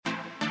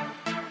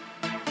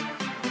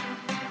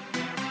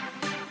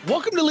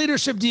Welcome to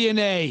Leadership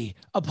DNA,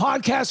 a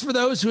podcast for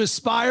those who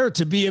aspire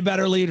to be a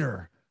better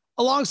leader.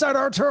 Alongside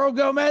Arturo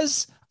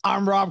Gomez,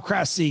 I'm Rob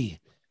Cressy.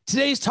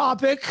 Today's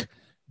topic,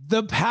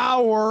 the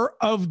power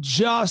of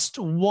just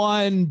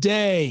one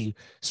day.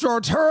 So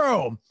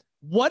Arturo,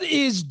 what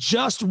is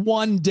just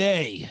one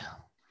day?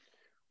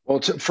 Well,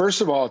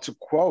 first of all, it's a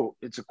quote.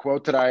 It's a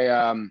quote that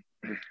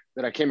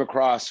I came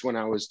across when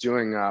I was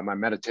doing my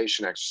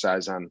meditation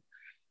exercise on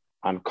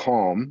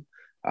Calm.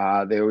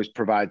 They always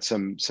provide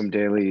some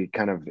daily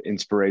kind of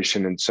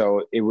inspiration, and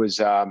so it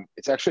was.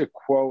 It's actually a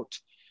quote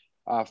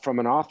from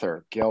an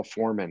author, Gail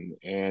Forman.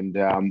 And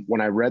when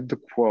I read the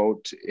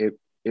quote,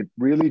 it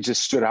really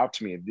just stood out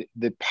to me.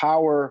 The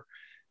power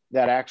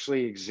that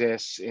actually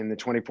exists in the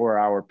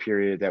 24-hour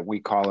period that we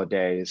call a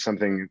day is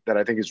something that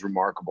I think is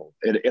remarkable.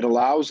 It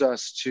allows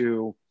us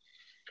to,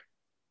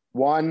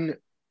 one,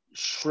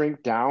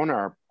 shrink down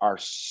our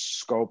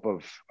scope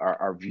of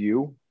our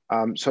view,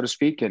 so to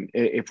speak. And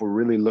if we're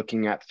really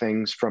looking at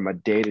things from a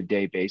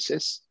day-to-day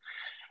basis,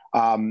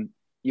 and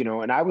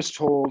I was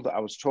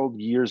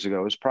told years ago,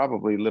 it was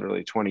probably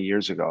literally 20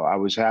 years ago, I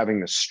was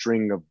having a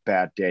string of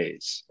bad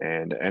days.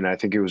 And I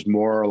think it was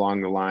more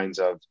along the lines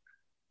of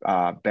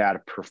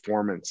bad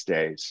performance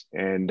days.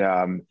 And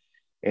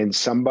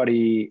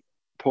somebody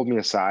pulled me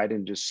aside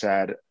and just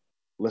said,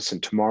 listen,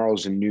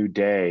 tomorrow's a new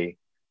day.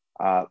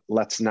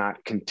 Let's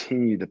not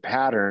continue the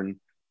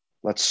pattern.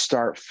 Let's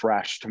start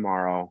fresh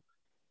tomorrow.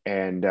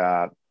 And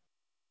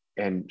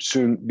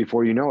soon,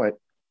 before you know it,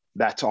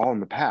 that's all in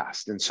the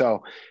past. And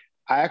so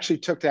I actually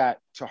took that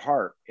to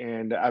heart,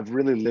 and I've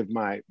really lived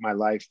my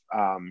life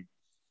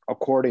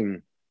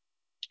according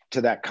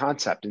to that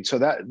concept. And so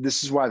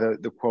this is why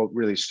the quote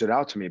really stood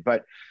out to me.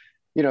 But,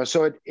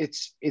 so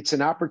it's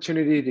an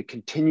opportunity to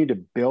continue to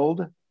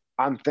build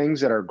on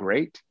things that are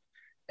great.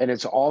 And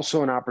it's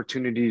also an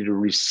opportunity to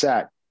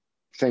reset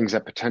things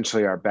that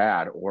potentially are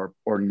bad or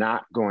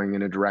not going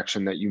in a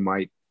direction that you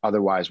might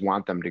otherwise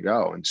want them to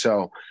go. And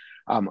so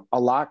a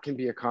lot can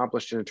be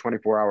accomplished in a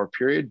 24-hour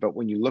period, but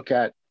when you look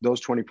at those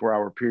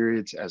 24-hour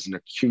periods as an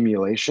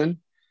accumulation,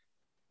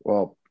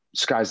 well,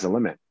 sky's the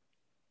limit.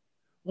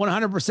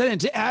 100%.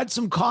 And to add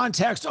some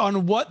context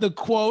on what the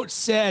quote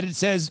said, it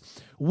says,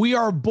 we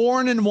are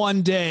born in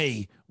one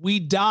day, we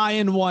die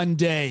in one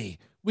day,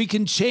 we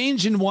can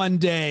change in one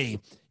day,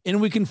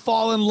 and we can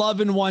fall in love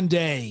in one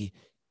day.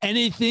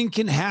 Anything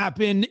can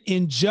happen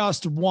in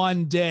just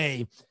one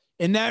day.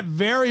 And that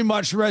very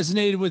much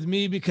resonated with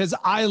me because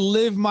I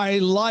live my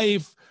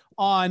life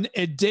on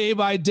a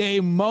day-by-day,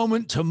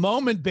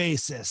 moment-to-moment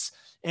basis.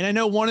 And I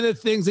know one of the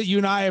things that you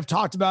and I have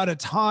talked about a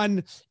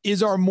ton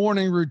is our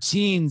morning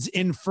routines.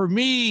 And for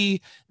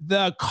me,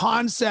 the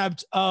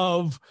concept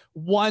of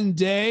one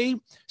day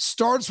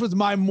starts with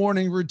my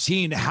morning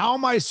routine. How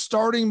am I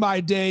starting my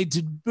day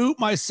to boot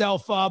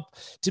myself up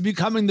to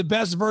becoming the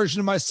best version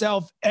of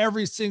myself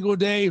every single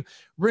day,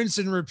 rinse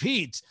and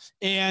repeat?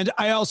 And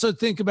I also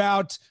think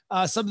about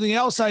something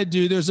else I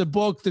do. There's a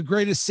book, The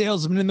Greatest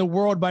Salesman in the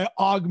World by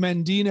Og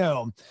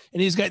Mandino.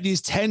 And he's got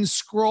these 10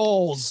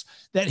 scrolls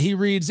that he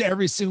reads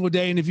every single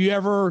day. And if you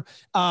ever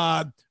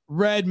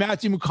read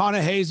Matthew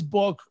McConaughey's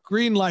book,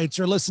 Green Lights,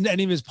 or listened to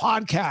any of his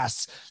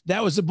podcasts,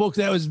 that was a book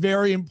that was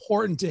very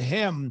important to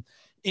him.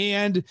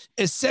 And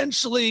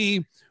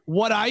essentially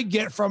what I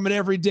get from it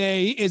every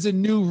day is a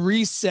new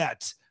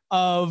reset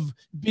of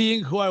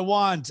being who I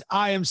want.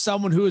 I am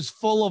someone who is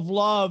full of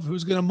love,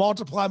 who's going to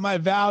multiply my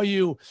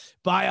value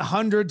by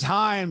 100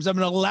 times. I'm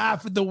going to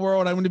laugh at the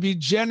world. I'm going to be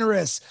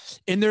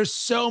generous. And there's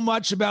so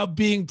much about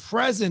being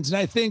present. And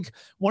I think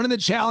one of the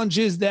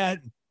challenges that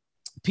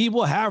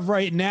people have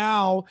right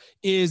now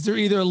is they're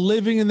either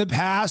living in the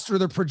past or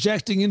they're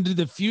projecting into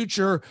the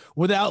future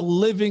without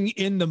living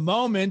in the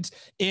moment.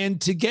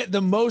 And to get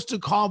the most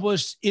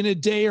accomplished in a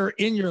day or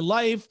in your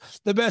life,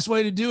 the best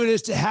way to do it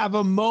is to have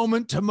a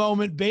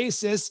moment-to-moment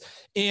basis.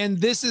 And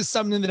this is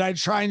something that I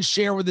try and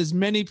share with as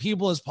many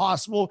people as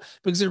possible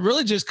because it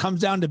really just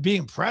comes down to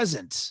being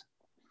present.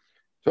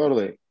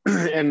 Totally.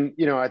 And,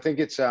 I think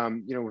it's,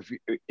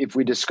 if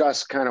we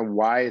discuss kind of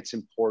why it's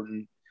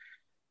important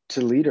to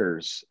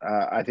leaders,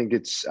 I think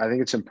it's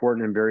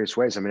important in various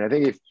ways. I mean, I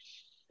think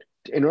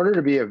in order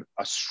to be a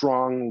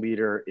strong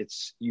leader,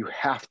 you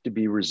have to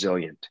be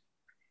resilient.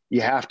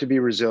 You have to be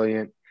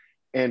resilient.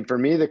 And for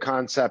me, the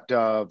concept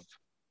of,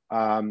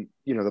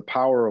 the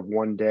power of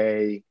one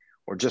day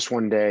or just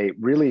one day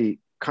really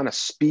kind of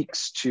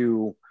speaks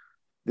to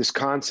this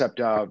concept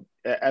of,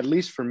 at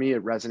least for me,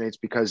 it resonates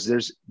because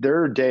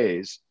there are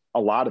days, a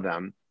lot of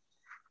them,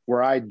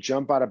 where I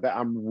jump out of bed,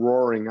 I'm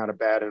roaring out of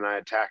bed and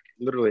I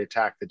literally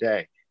attack the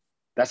day.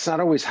 That's not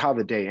always how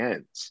the day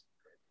ends.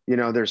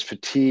 There's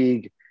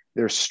fatigue,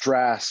 there's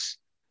stress.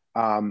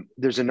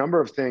 There's a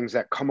number of things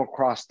that come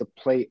across the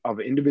plate of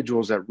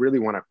individuals that really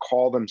want to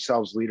call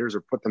themselves leaders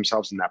or put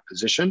themselves in that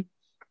position.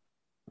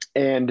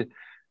 And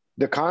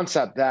the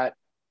concept that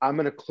I'm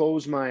going to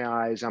close my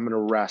eyes, I'm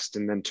going to rest,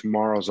 and then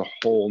tomorrow's a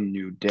whole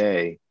new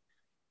day,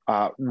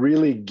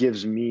 really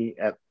gives me,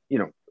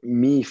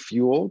 me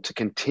fuel to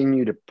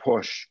continue to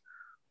push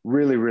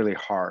really, really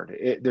hard.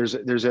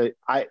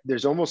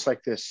 There's almost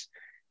like this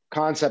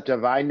concept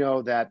of, I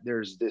know that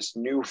there's this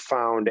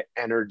newfound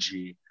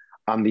energy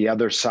on the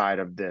other side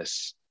of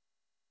this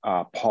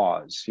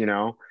pause,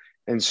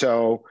 and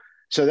so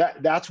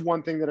that's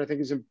one thing that I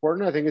think is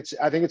important. I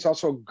think it's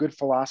also a good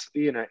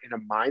philosophy and a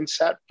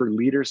mindset for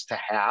leaders to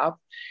have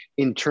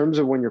in terms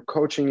of when you're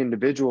coaching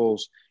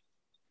individuals.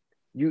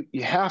 You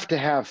have to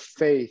have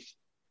faith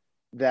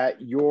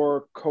that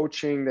your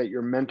coaching, that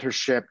your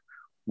mentorship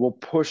will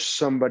push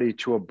somebody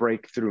to a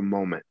breakthrough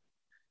moment.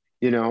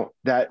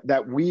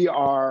 That we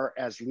are,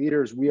 as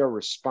leaders, we are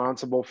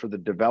responsible for the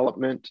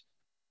development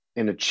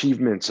and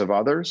achievements of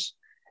others.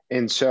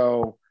 And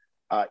so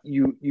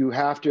you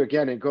have to,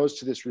 again, it goes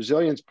to this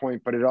resilience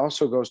point, but it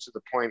also goes to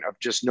the point of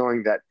just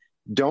knowing that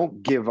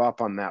don't give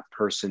up on that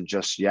person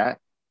just yet.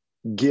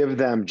 Give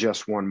them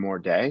just one more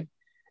day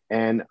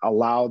and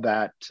allow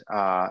that,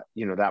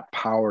 that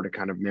power to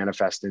kind of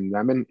manifest in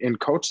them and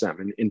coach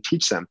them and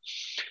teach them.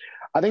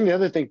 I think the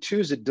other thing too,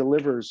 is it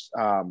delivers,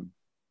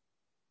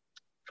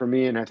 for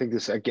me, and I think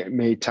this again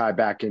may tie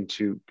back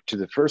to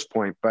the first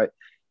point, but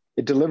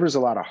it delivers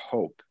a lot of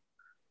hope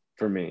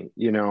for me.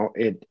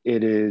 It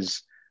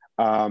is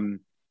the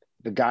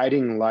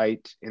guiding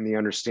light in the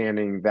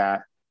understanding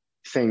that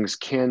things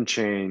can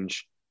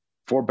change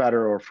for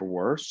better or for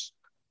worse,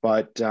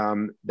 but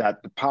that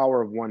the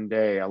power of one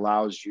day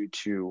allows you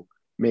to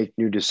make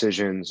new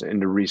decisions and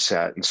to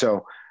reset. And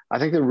so I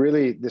think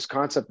that this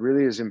concept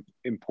really is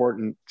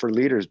important for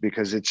leaders,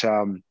 because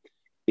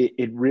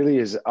it really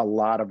is a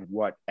lot of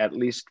what at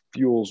least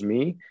fuels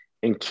me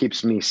and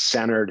keeps me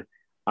centered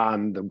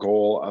on the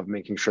goal of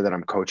making sure that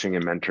I'm coaching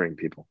and mentoring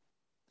people.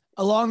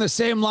 Along the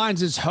same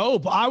lines as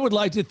hope, I would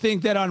like to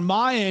think that on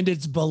my end,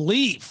 it's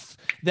belief,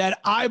 that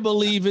I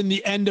believe in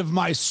the end of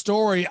my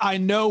story. I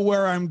know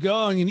where I'm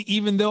going. And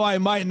even though I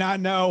might not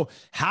know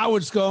how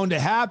it's going to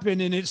happen,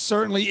 and it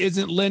certainly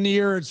isn't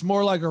linear, it's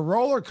more like a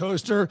roller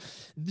coaster,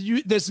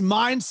 this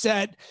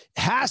mindset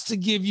has to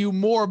give you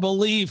more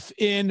belief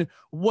in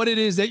what it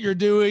is that you're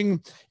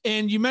doing.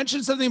 And you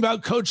mentioned something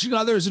about coaching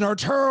others. And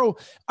Arturo,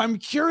 I'm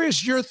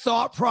curious your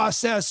thought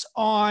process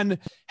on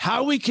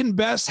how we can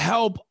best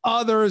help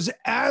others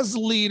as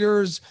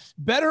leaders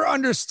better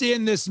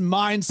understand this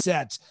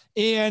mindset.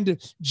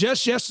 And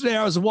just yesterday,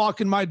 I was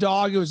walking my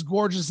dog. It was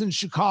gorgeous in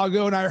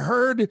Chicago. And I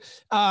heard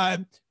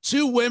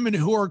two women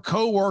who are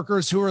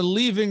coworkers who are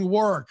leaving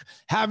work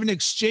have an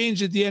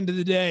exchange at the end of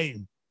the day.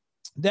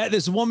 That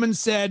this woman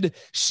said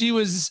she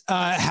was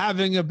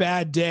having a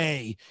bad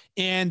day.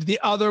 And the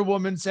other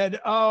woman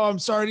said, "Oh, I'm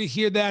sorry to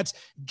hear that.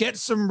 Get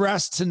some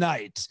rest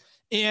tonight."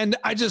 And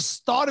I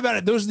just thought about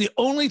it. Those are the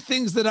only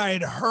things that I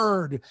had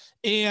heard.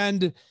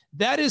 And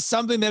that is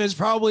something that is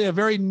probably a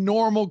very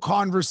normal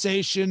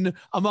conversation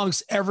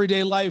amongst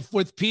everyday life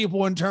with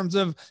people in terms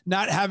of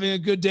not having a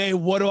good day.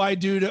 What do I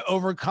do to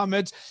overcome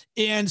it?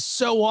 And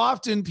so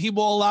often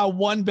people allow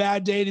one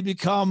bad day to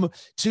become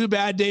 2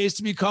 bad days,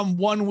 to become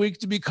 1 week,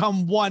 to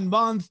become 1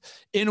 month.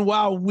 And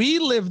while we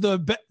live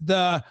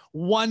the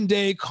one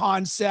day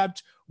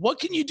concept,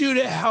 what can you do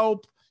to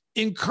help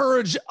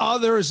encourage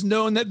others,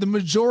 knowing that the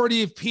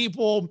majority of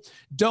people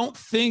don't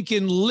think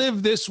and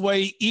live this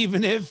way,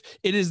 even if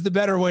it is the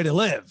better way to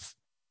live?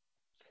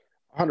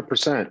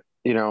 100%.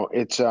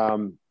 It's,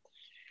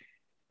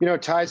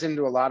 it ties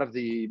into a lot of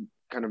the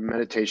kind of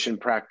meditation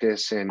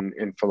practice and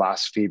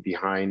philosophy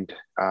behind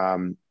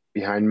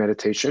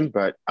meditation.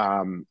 But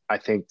I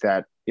think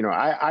that,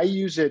 I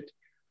use it.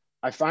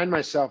 I find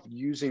myself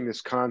using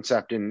this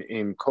concept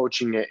in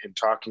coaching it and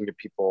talking to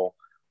people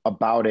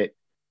about it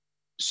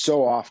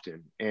so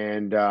often.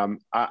 And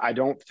I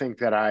don't think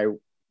that I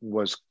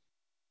was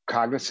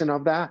cognizant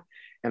of that.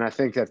 And I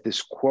think that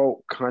this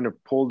quote kind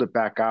of pulled it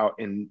back out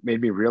and made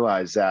me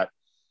realize that,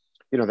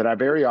 that I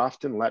very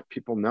often let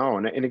people know.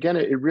 And again,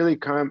 it really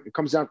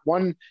comes down,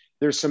 one,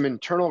 there's some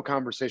internal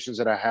conversations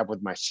that I have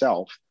with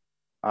myself,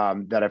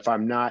 that if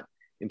I'm not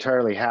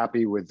entirely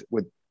happy with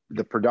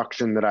the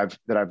production that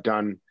I've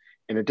done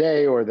in a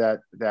day, or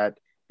that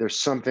there's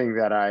something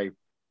that I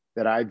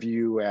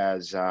view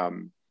as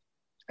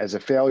a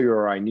failure,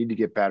 or I need to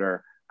get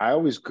better, I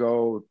always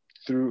go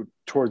through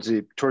towards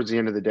the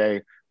end of the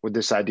day with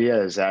this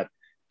idea is that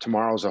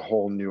tomorrow's a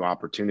whole new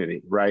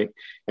opportunity, right?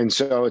 And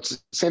so it's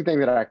the same thing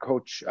that I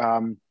coach,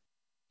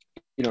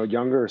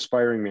 younger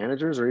aspiring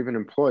managers or even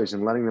employees,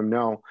 and letting them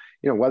know,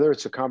 whether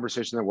it's a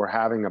conversation that we're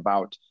having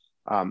about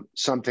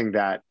something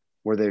that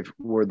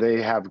where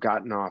they have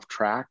gotten off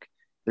track,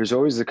 there's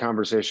always the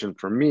conversation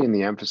for me and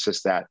the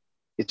emphasis that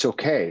it's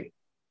okay.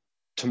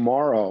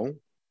 Tomorrow,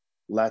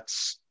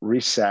 let's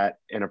reset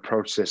and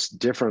approach this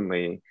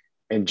differently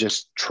and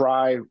just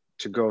try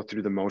to go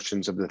through the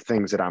motions of the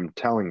things that I'm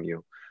telling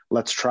you.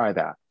 Let's try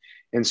that.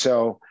 And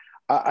so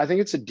I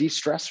think it's a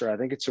de-stressor. I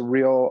think it's a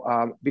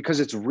real, because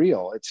it's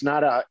real. It's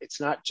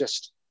not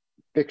just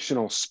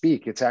fictional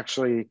speak. It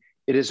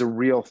is a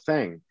real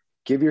thing.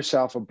 Give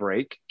yourself a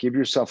break, give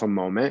yourself a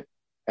moment,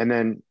 and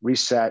then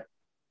reset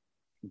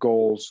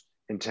goals,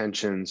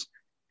 intentions,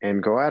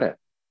 and go at it.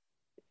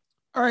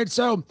 All right.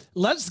 So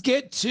let's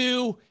get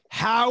to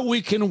how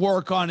we can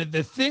work on it,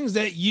 the things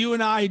that you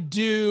and I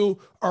do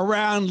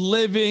around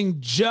living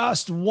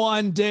just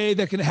one day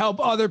that can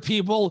help other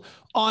people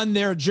on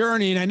their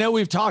journey. And I know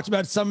we've talked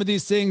about some of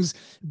these things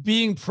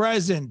being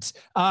present.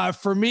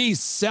 For me,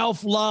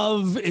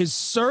 self-love is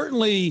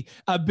certainly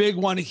a big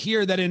one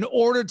here, that in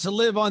order to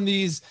live on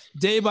these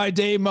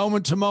day-by-day,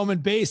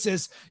 moment-to-moment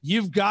basis,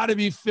 you've got to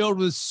be filled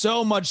with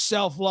so much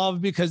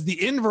self-love, because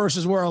the inverse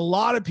is where a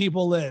lot of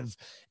people live.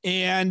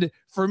 And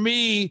for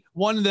me,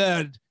 one of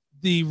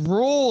the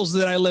rules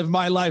that I live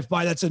my life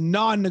by, that's a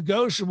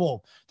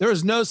non-negotiable. There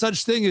is no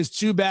such thing as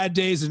 2 bad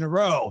days in a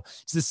row.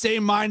 It's the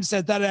same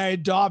mindset that I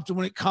adopt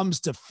when it comes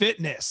to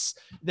fitness,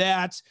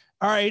 that,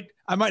 all right,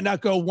 I might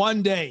not go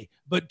 1 day,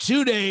 but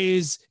 2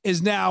 days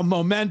is now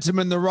momentum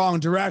in the wrong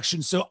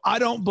direction. So I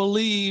don't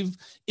believe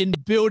in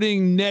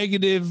building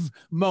negative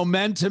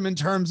momentum in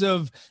terms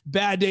of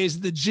bad days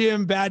at the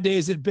gym, bad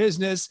days at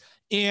business.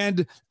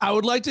 And I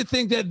would like to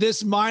think that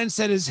this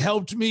mindset has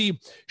helped me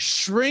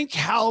shrink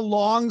how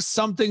long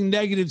something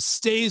negative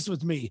stays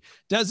with me.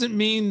 Doesn't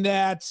mean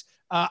that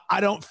I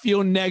don't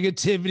feel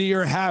negativity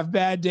or have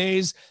bad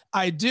days.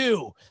 I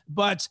do,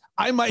 but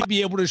I might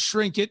be able to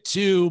shrink it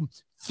to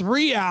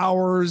 3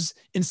 hours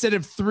instead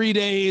of 3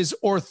 days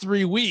or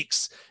 3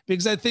 weeks,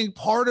 because I think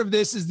part of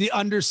this is the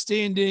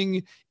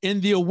understanding and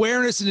the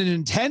awareness and an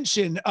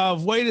intention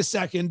of, wait a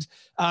second,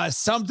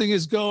 something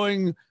is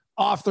going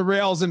off the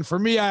rails. And for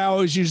me, I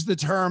always use the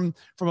term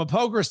from a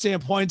poker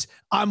standpoint,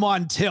 I'm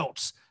on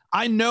tilt.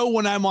 I know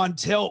when I'm on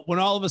tilt, when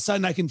all of a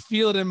sudden I can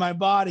feel it in my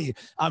body,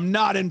 I'm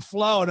not in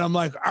flow. And I'm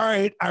like, all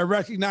right, I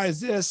recognize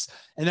this.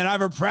 And then I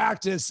have a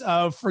practice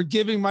of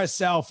forgiving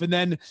myself and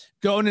then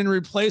going and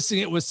replacing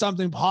it with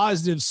something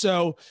positive.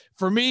 So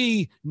for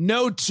me,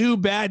 no 2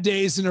 bad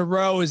days in a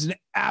row is an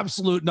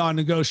absolute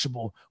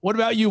non-negotiable. What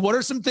about you? What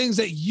are some things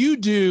that you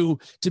do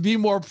to be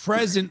more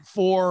present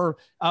for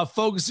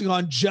focusing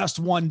on just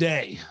 1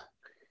 day?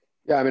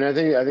 Yeah, I mean, I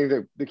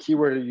think the key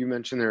word you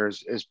mentioned there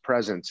is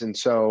presence. And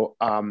so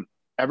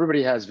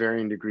everybody has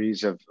varying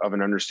degrees of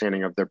an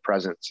understanding of their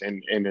presence,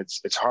 and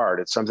it's hard.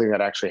 It's something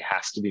that actually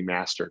has to be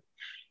mastered.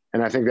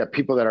 And I think that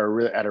people that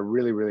are at a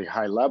really, really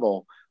high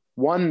level,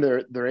 one,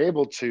 they're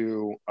able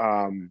to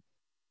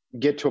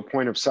get to a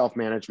point of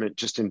self-management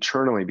just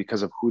internally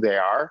because of who they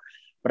are.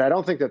 But I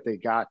don't think that they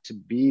got to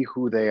be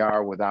who they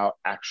are without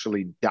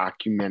actually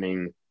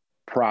documenting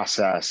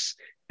process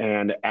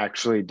and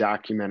actually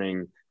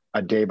documenting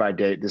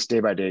this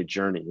day by day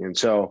journey. And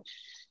so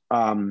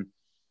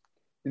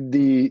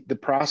the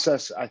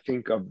process, I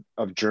think, of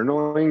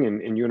journaling,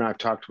 and you and I have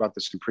talked about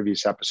this in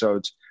previous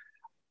episodes.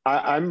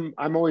 I've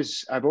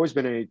always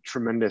been a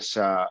tremendous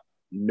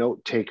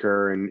note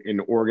taker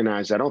and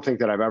organized. I don't think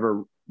that I've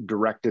ever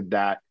directed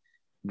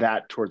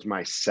that towards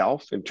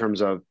myself in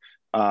terms of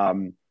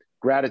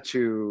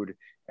gratitude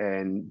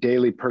and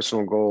daily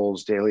personal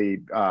goals, daily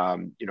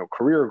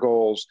career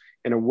goals,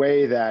 in a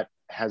way that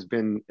has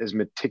been as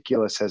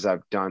meticulous as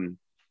I've done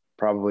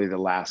probably the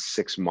last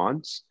 6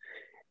 months.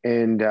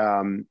 And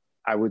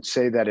I would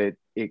say that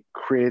it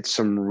creates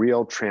some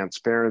real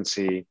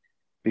transparency,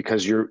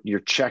 because you're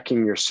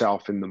checking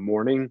yourself in the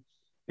morning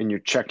and you're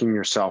checking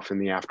yourself in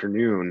the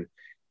afternoon,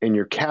 and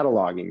you're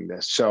cataloging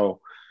this.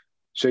 So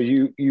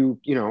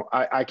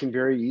I can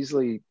very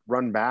easily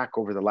run back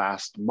over the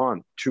last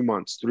month, 2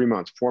 months, 3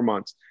 months, 4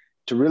 months,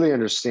 to really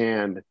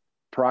understand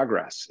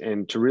progress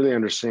and to really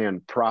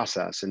understand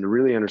process and to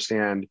really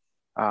understand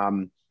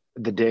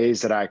the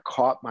days that I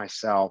caught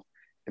myself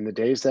and the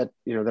days that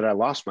I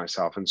lost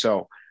myself. And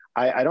so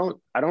I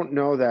don't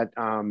know that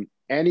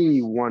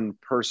any one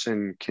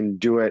person can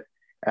do it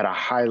at a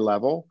high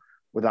level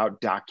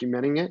without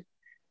documenting it.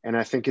 And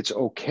I think it's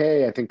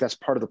okay. I think that's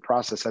part of the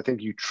process. I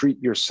think you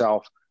treat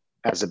yourself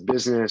as a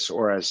business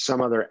or as some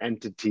other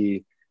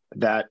entity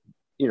that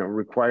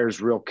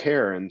requires real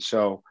care. And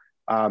so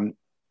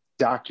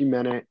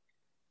document it,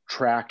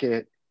 track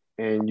it,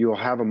 and you'll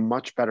have a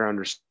much better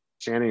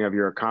understanding of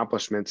your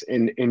accomplishments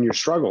and your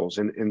struggles.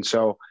 And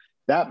so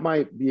that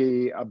might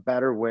be a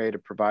better way to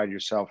provide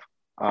yourself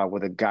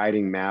with a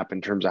guiding map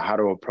in terms of how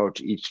to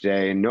approach each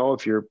day and know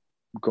if you're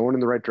going in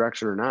the right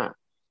direction or not.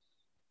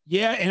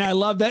 Yeah, and I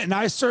love that. And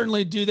I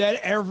certainly do that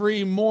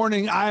every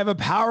morning. I have a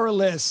power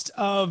list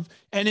of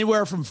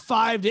anywhere from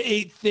 5 to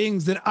 8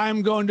 things that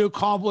I'm going to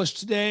accomplish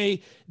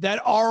today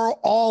that are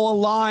all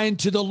aligned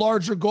to the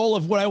larger goal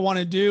of what I want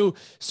to do.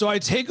 So I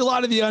take a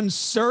lot of the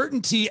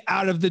uncertainty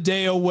out of the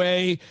day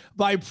away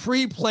by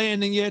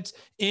pre-planning it.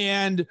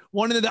 And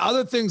one of the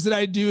other things that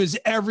I do is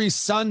every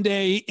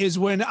Sunday is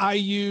when I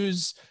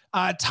use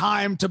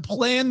time to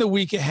plan the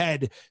week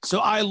ahead. So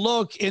I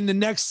look in the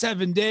next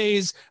 7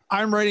 days,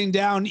 I'm writing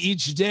down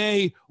each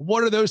day,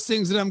 what are those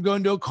things that I'm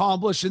going to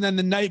accomplish? And then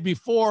the night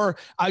before,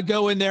 I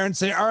go in there and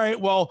say, all right,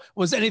 well,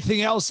 was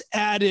anything else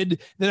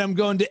added that I'm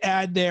going to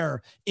add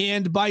there?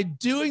 And by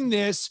doing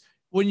this,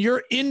 when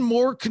you're in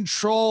more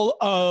control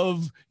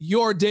of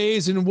your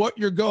days and what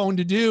you're going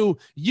to do,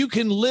 you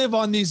can live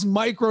on these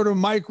micro to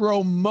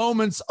micro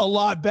moments a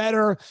lot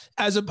better,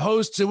 as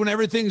opposed to when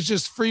everything's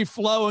just free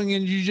flowing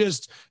and you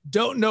just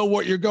don't know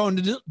what you're going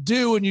to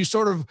do and you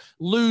sort of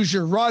lose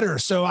your rudder.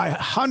 So I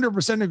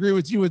 100% agree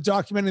with you with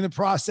documenting the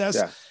process.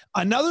 Yeah.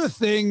 Another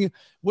thing,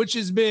 which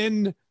has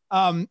been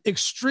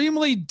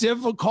extremely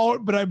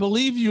difficult, but I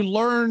believe you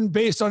learn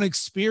based on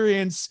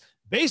experience,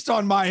 based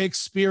on my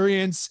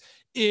experience,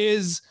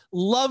 is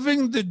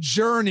loving the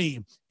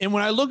journey. And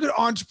when I look at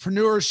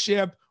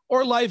entrepreneurship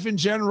or life in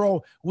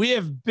general, we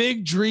have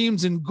big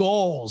dreams and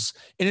goals.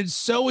 And it's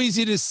so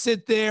easy to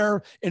sit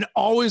there and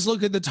always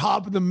look at the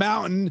top of the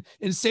mountain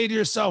and say to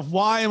yourself,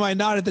 why am I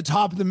not at the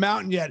top of the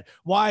mountain yet?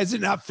 Why is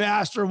it not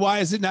faster? Why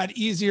is it not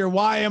easier?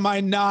 Why am I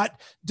not ...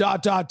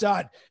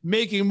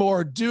 making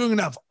more, doing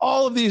enough,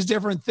 all of these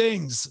different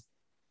things?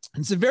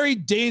 It's a very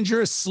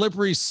dangerous,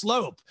 slippery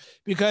slope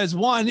because,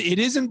 one, it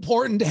is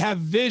important to have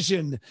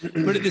vision,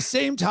 but at the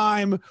same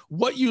time,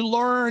 what you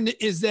learn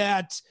is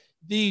that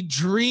the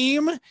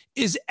dream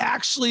is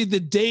actually the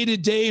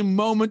day-to-day,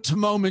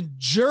 moment-to-moment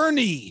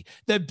journey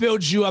that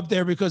builds you up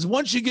there. Because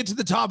once you get to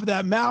the top of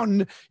that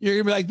mountain, you're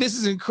going to be like, this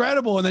is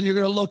incredible. And then you're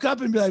going to look up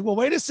and be like, well,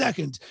 wait a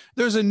second.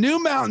 There's a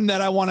new mountain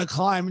that I want to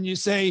climb. And you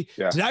say,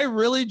 did I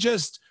really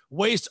just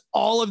waste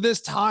all of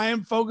this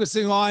time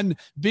focusing on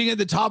being at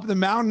the top of the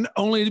mountain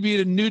only to be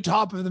at a new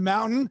top of the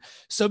mountain?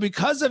 So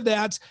because of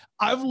that,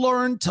 I've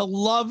learned to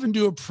love and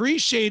to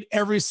appreciate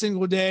every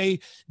single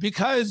day,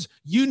 because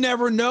you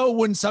never know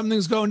when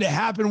something's going to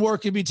happen where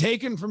it can be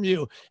taken from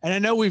you. And I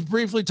know we've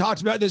briefly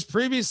talked about this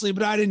previously,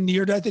 but I had a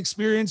near-death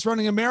experience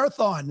running a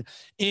marathon,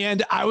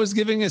 and I was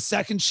giving a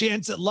second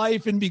chance at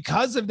life. And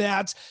because of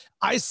that,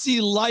 I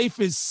see life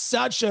as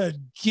such a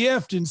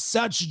gift and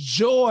such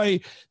joy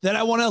that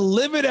I want to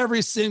live it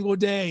every single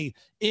day.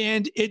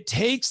 And it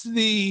takes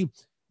the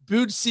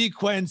boot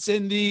sequence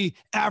and the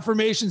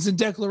affirmations and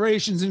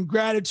declarations and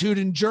gratitude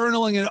and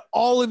journaling and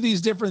all of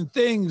these different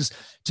things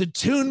to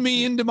tune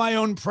me into my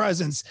own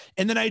presence.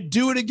 And then I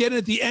do it again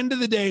at the end of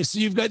the day. So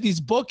you've got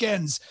these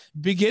bookends,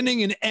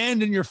 beginning and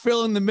end, and you're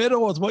filling the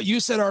middle with what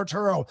you said,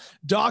 Arturo,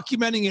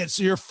 documenting it.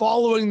 So you're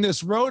following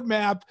this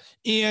roadmap,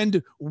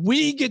 and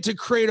we get to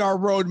create our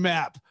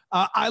roadmap.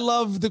 I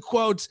love the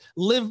quote,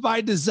 live by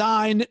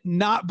design,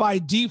 not by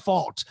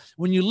default.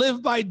 When you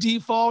live by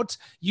default,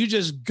 you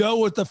just go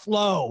with the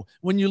flow.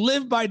 When you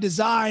live by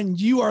design,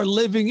 you are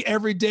living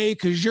every day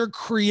because you're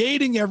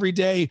creating every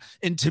day.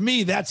 And to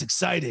me, that's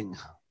exciting.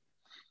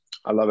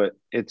 I love it.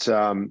 It's,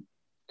 to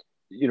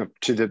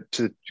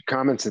the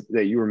comments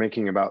that you were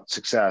making about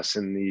success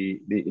and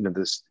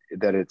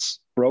that it's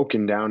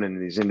broken down into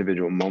these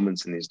individual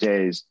moments in these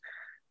days.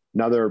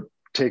 Another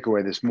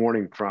takeaway this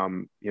morning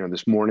from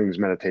this morning's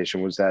meditation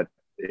was that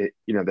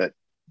that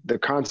the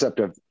concept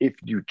of, if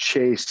you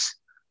chase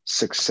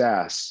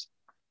success,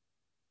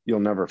 you'll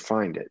never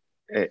find it.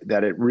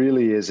 That it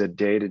really is a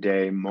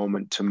day-to-day,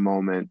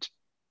 moment-to-moment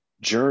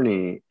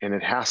journey, and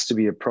it has to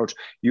be approached.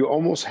 You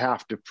almost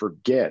have to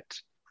forget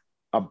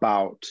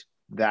about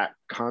that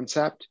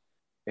concept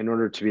in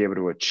order to be able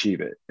to achieve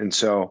it. And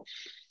so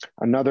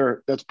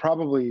that's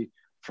probably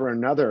for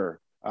another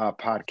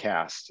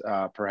podcast,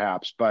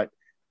 perhaps, but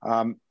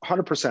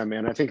 100%,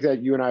 man. I think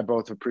that you and I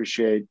both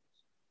appreciate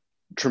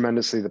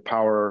tremendously the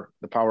power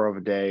of a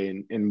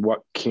day and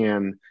what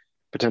can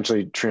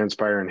potentially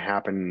transpire and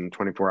happen in a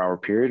 24-hour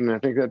period. And I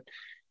think that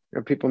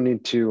people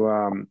need to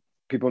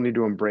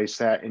embrace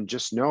that and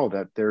just know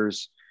that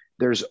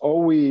there's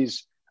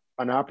always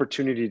an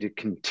opportunity to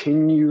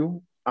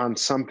continue on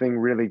something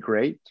really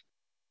great,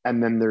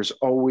 and then there's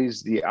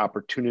always the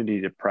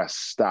opportunity to press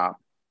stop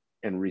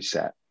and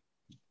reset.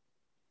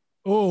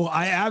 Oh,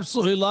 I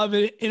absolutely love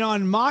it. And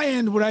on my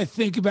end, when I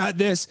think about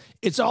this,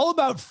 it's all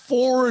about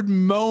forward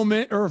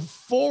movement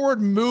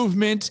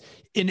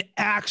in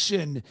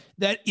action,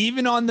 that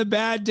even on the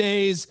bad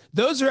days,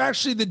 those are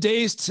actually the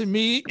days to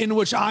me in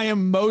which I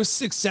am most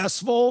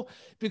successful,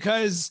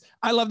 because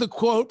I love the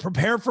quote,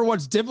 prepare for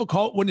what's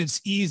difficult when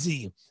it's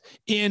easy.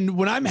 And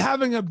when I'm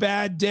having a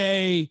bad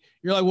day,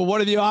 you're like, well,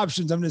 what are the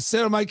options? I'm going to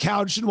sit on my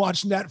couch and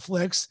watch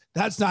Netflix.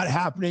 That's not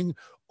happening.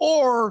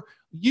 Or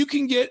you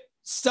can get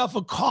stuff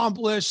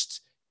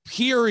accomplished,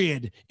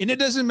 period. And it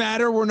doesn't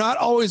matter. We're not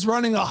always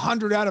running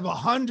 100 out of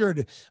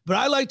 100, but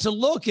I like to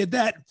look at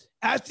that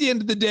at the end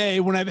of the day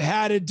when I've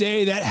had a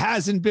day that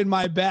hasn't been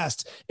my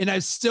best and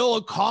I've still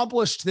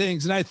accomplished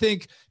things. And I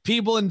think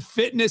people in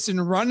fitness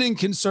and running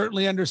can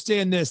certainly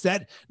understand this,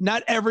 that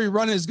not every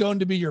run is going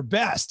to be your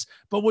best.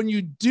 But when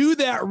you do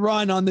that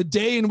run on the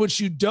day in which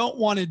you don't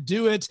want to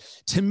do it,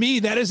 to me,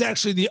 that is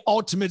actually the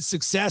ultimate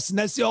success. And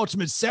that's the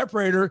ultimate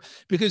separator,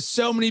 because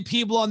so many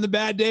people on the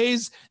bad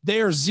days, they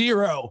are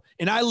zero.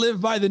 And I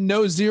live by the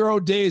no 0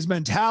 days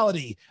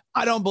mentality.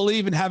 I don't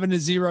believe in having a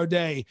 0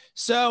 day.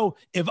 So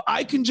if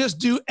I can just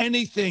do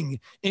anything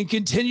and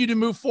continue to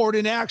move forward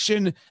in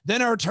action,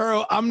 then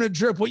Arturo, I'm going to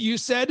drip what you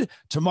said.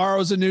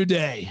 Tomorrow's a new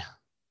day.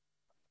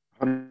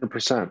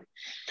 100%.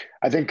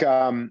 I think,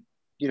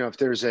 if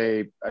there's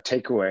a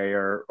takeaway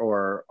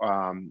or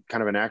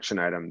kind of an action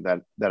item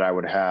that I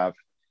would have,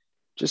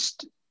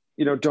 just,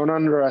 don't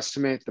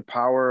underestimate the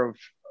power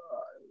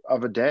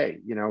of a day.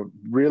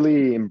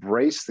 Really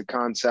embrace the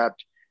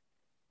concept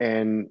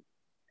and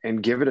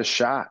give it a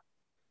shot.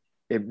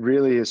 It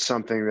really is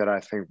something that I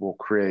think will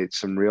create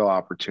some real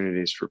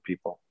opportunities for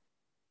people.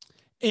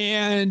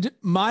 And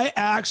my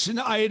action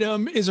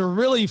item is a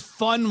really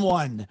fun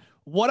one.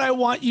 What I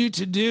want you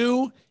to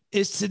do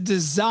is to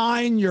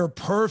design your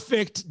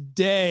perfect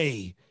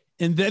day.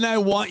 And then I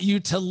want you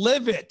to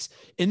live it.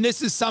 And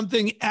this is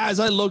something, as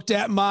I looked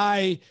at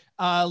my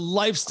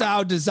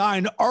lifestyle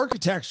design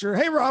architecture.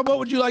 Hey, Rob, what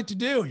would you like to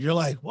do? You're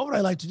like, what would I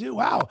like to do?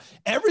 Wow,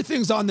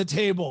 everything's on the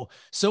table.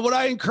 So what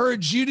I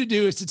encourage you to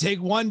do is to take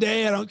one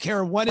day, I don't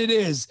care when it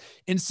is,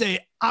 and say,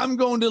 I'm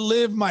going to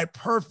live my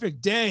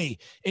perfect day.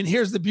 And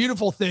here's the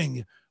beautiful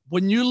thing.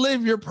 When you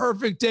live your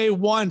perfect day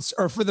once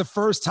or for the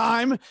first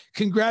time,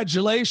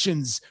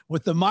 congratulations.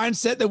 With the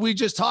mindset that we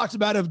just talked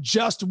about of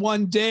just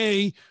one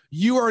day,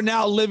 you are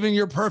now living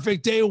your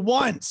perfect day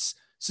once.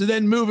 So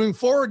then moving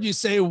forward, you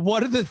say,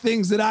 what are the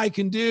things that I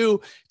can do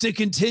to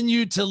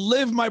continue to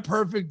live my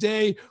perfect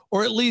day,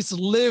 or at least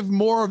live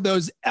more of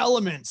those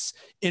elements?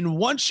 And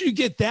once you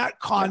get that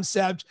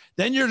concept,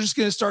 then you're just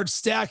going to start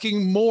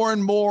stacking more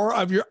and more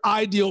of your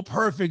ideal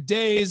perfect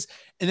days.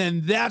 And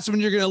then that's when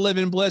you're going to live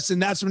in bliss. And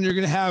that's when you're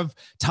going to have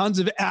tons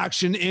of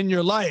action in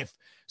your life.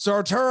 So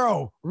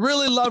Arturo,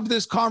 really loved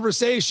this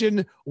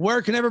conversation.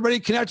 Where can everybody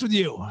connect with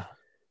you?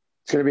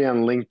 It's going to be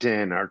on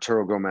LinkedIn,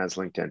 Arturo Gomez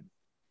LinkedIn.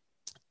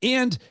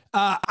 And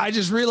I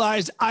just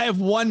realized I have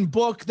one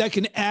book that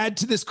can add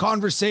to this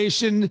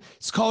conversation.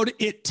 It's called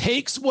It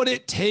Takes What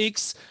It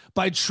Takes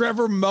by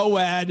Trevor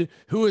Moawad,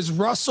 who is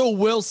Russell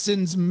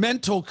Wilson's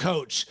mental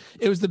coach.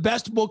 It was the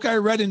best book I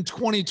read in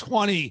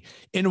 2020.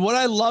 And what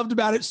I loved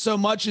about it so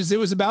much is it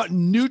was about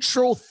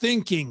neutral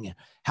thinking.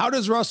 How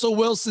does Russell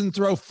Wilson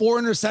throw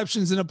 4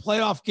 interceptions in a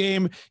playoff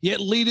game,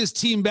 yet lead his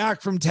team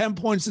back from 10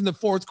 points in the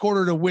fourth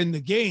quarter to win the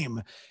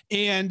game?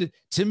 And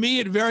to me,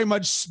 it very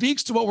much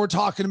speaks to what we're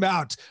talking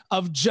about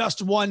of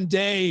just one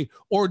day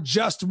or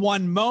just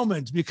one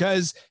moment,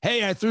 because,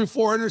 hey, I threw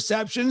 4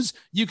 interceptions.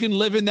 You can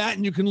live in that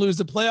and you can lose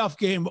the playoff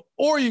game.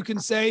 Or you can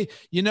say,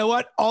 you know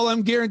what? All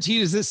I'm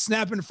guaranteed is this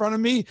snap in front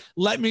of me.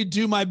 Let me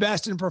do my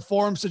best and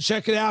perform. So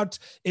check it out.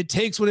 It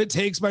Takes What It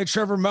Takes by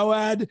Trevor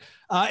Moawad.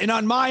 And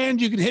on my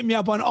end, you can hit me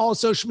up on all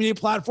social media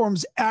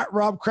platforms at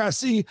Rob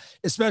Cressy,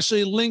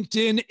 especially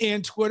LinkedIn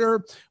and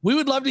Twitter. We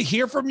would love to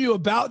hear from you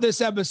about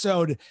this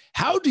episode.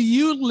 How do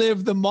you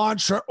live the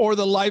mantra or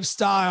the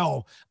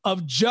lifestyle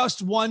of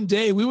just one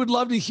day? We would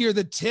love to hear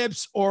the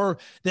tips or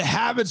the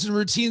habits and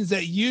routines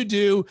that you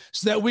do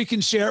so that we can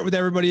share it with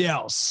everybody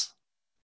else.